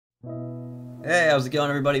Hey, how's it going,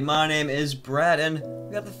 everybody? My name is Brad, and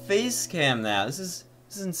we got the face cam now. This is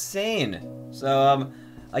insane. So,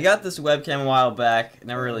 I got this webcam a while back.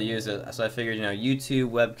 Never really used it, so I figured,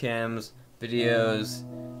 YouTube webcams, videos,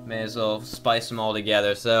 may as well spice them all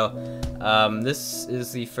together. So, this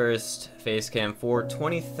is the first face cam for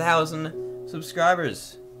 20,000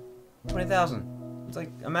 subscribers. 20,000. It's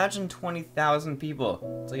like, imagine 20,000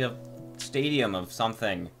 people. It's like a stadium of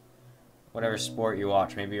something. Whatever sport you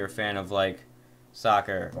watch. Maybe you're a fan of, like,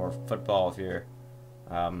 soccer or football if you're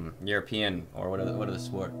European, or what are the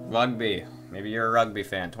sport? Rugby. Maybe you're a rugby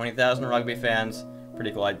fan. 20,000 rugby fans.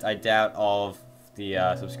 Pretty cool. I doubt all of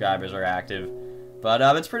the subscribers are active, but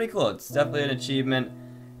it's pretty cool. It's definitely an achievement.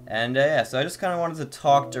 And yeah, so I just kind of wanted to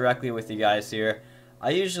talk directly with you guys here.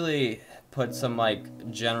 I usually put some like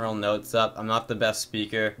general notes up. I'm not the best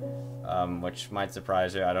speaker, which might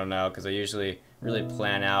surprise you. I don't know, because I usually really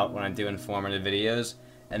plan out when I do informative videos.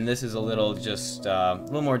 And this is a little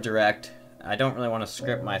more direct. I don't really want to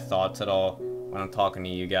script my thoughts at all when I'm talking to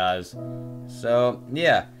you guys. So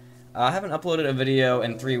yeah, I haven't uploaded a video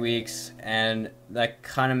in 3 weeks, and that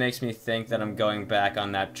kind of makes me think that I'm going back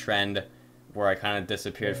on that trend where I kind of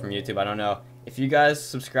disappeared from YouTube. I don't know if you guys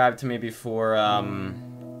subscribed to me before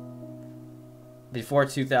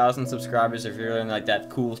 2,000 subscribers. If you're in like that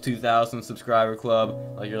cool 2,000 subscriber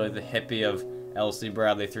club, like you're like the hippie of LC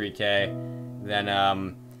Bradley 3K,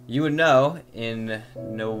 then you would know in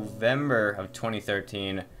November of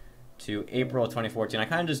 2013 to April of 2014, I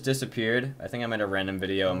kind of just disappeared. I think I made a random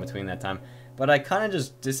video in between that time, but I kind of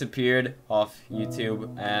just disappeared off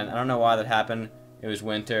YouTube, and I don't know why that happened. It was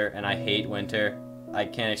winter, and I hate winter. I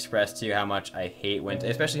can't express to you how much I hate winter,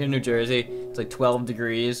 especially here in New Jersey. It's like 12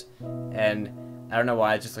 degrees, and I don't know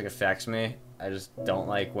why it just like affects me. I just don't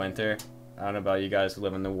like winter. I don't know about you guys who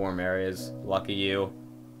live in the warm areas. Lucky you.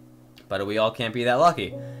 But we all can't be that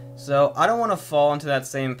lucky. So I don't want to fall into that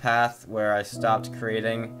same path where I stopped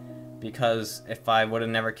creating, because if I would have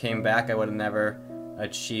never came back, I would have never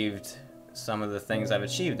achieved some of the things I've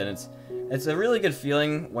achieved. And it's a really good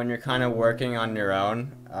feeling when you're kind of working on your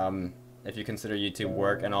own, if you consider YouTube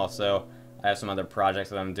work. And also I have some other projects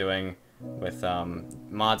that I'm doing with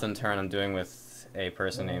mods in turn. I'm doing with a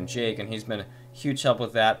person named Jake, and he's been a huge help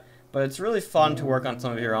with that. But it's really fun to work on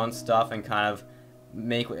some of your own stuff and kind of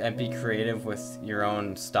make and be creative with your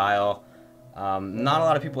own style. Not a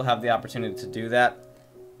lot of people have the opportunity to do that,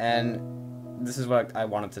 and this is what I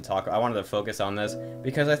wanted to talk. I wanted to focus on this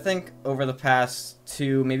because I think over the past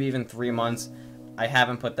 2, maybe even 3 months, I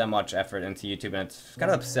haven't put that much effort into YouTube, and it's kind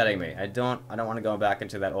of upsetting me. I don't want to go back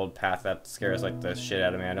into that old path that scares like the shit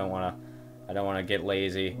out of me. I don't want to get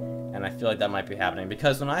lazy, and I feel like that might be happening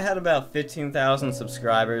because when I had about 15,000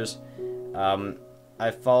 subscribers, I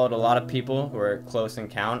followed a lot of people who are close in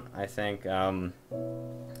count. I think some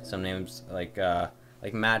names like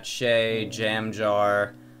Matt Shea, Jam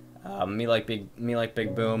Jar, me like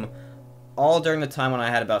Big Boom. All during the time when I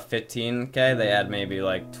had about 15K, they had maybe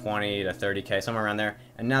like 20 to 30K, somewhere around there.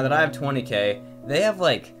 And now that I have 20K, they have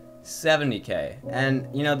like 70K. And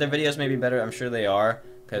their videos may be better. I'm sure they are,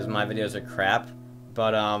 because my videos are crap.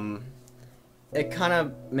 But it kind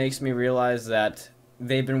of makes me realize that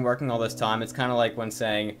they've been working all this time. It's kind of like when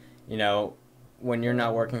saying, when you're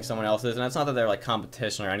not working, someone else is. And it's not that they're like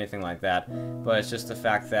competition or anything like that, but it's just the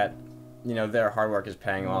fact that, their hard work is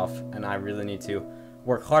paying off, and I really need to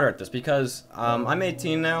work harder at this because I'm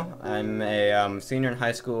 18 now. I'm a senior in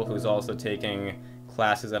high school who's also taking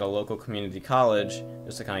classes at a local community college,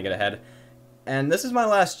 just to kind of get ahead. And this is my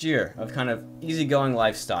last year of kind of easygoing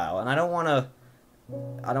lifestyle, and I don't want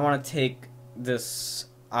to take this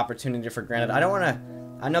opportunity for granted.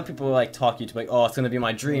 I know people like talk YouTube like, oh, it's gonna be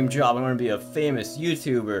my dream job, I'm gonna be a famous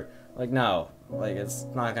YouTuber. Like, no, like it's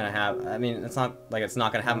not gonna happen. I mean, it's not like it's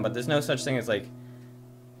not gonna happen, but there's no such thing as like,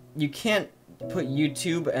 you can't put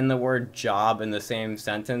YouTube and the word job in the same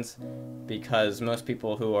sentence, because most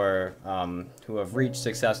people who have reached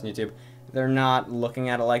success in YouTube, they're not looking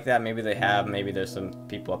at it like that. Maybe they have, maybe there's some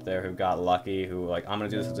people up there who got lucky, who like, I'm gonna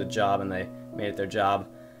do this as a job, and they made it their job.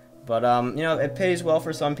 But it pays well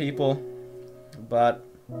for some people. But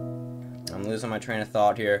I'm losing my train of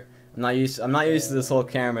thought here. I'm not used to this whole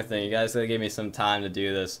camera thing. You guys gotta give me some time to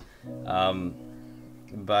do this.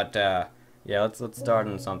 Yeah, let's start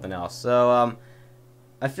on something else. So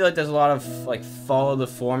I feel like there's a lot of like follow the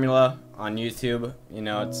formula on YouTube.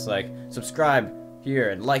 It's like subscribe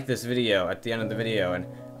here and like this video at the end of the video, and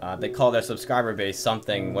they call their subscriber base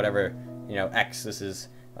something, whatever, X. This is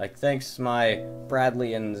like, thanks my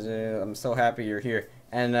Bradley, and I'm so happy you're here.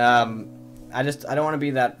 And I don't want to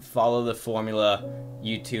be that follow the formula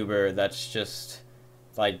YouTuber that's just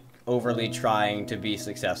like overly trying to be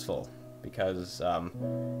successful, because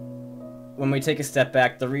when we take a step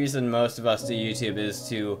back, the reason most of us do YouTube is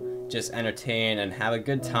to just entertain and have a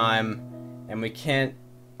good time, and we can't,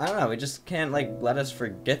 I don't know, we just can't like let us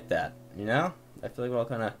forget that, you know? I feel like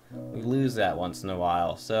we lose that once in a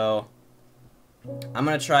while. So I'm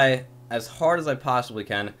gonna try as hard as I possibly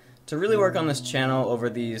can to really work on this channel over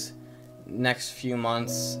these next few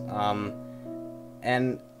months.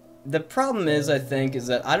 And the problem is, I think, is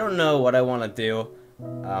that I don't know what I want to do.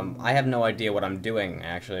 I have no idea what I'm doing,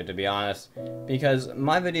 actually, to be honest, because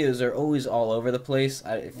my videos are always all over the place.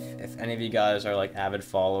 If any of you guys are like avid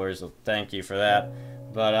followers, well, thank you for that.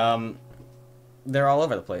 But they're all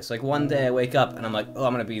over the place. Like one day I wake up and I'm like, oh,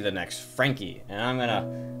 I'm gonna be the next Frankie, and I'm gonna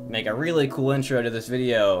make a really cool intro to this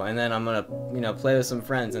video, and then I'm gonna, you know, play with some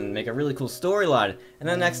friends and make a really cool storyline, and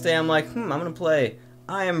then the next day I'm like, I'm gonna play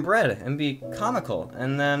I Am Bread and be comical,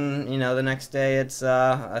 and then, you know, the next day it's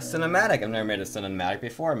a cinematic. I've never made a cinematic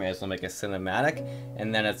before. I may as well make a cinematic,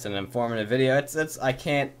 and then it's an informative video. I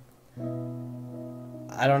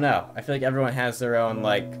don't know. I feel like everyone has their own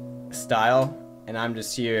like style, and I'm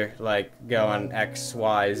just here like going X,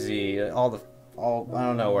 Y, Z, I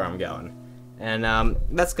don't know where I'm going, and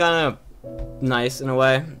that's kind of nice in a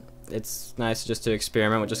way. It's nice just to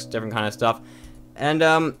experiment with just different kind of stuff, and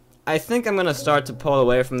I think I'm gonna start to pull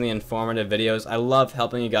away from the informative videos. I love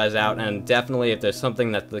helping you guys out, and definitely if there's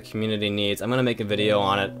something that the community needs, I'm gonna make a video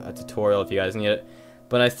on it, a tutorial if you guys need it.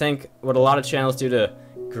 But I think what a lot of channels do to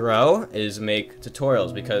grow is make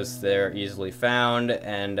tutorials, because they're easily found,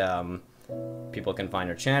 and people can find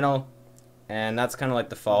your channel, and that's kind of like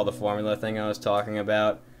the follow the formula thing I was talking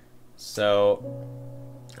about. So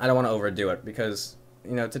I don't want to overdo it, because,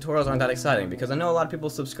 you know, tutorials aren't that exciting, because I know a lot of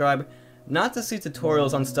people subscribe not to see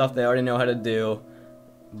tutorials on stuff they already know how to do,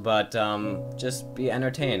 but just be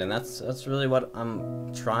entertained, and that's really what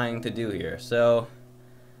I'm trying to do here. So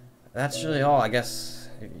that's really all, I guess.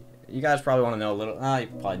 You guys probably want to know a little, you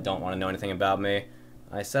probably don't want to know anything about me.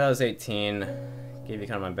 I said I was 18, gave you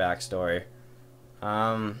kind of my backstory.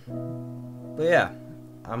 But yeah,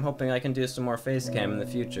 I'm hoping I can do some more FaceCam in the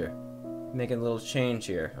future. Making a little change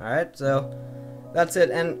here. Alright, so that's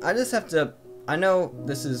it. And I just have to, I know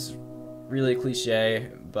this is really cliche,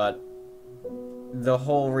 but the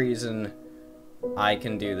whole reason I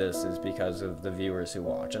can do this is because of the viewers who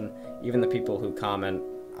watch, and even the people who comment.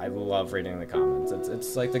 I love reading the comments.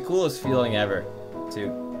 It's like the coolest feeling ever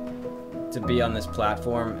to be on this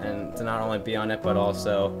platform, and to not only be on it but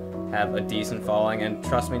also have a decent following. And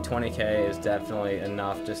trust me, 20K is definitely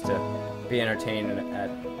enough just to be entertained at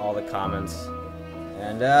all the comments.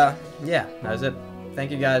 And yeah, that's it.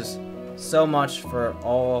 Thank you guys so much for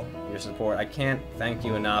all your support. I can't thank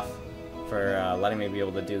you enough for letting me be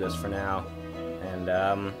able to do this for now. And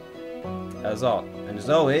that's all. And as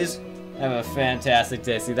always, have a fantastic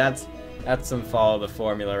day. See, that's some follow the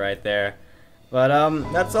formula right there. But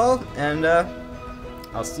that's all, and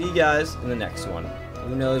I'll see you guys in the next one.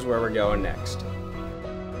 Who knows where we're going next.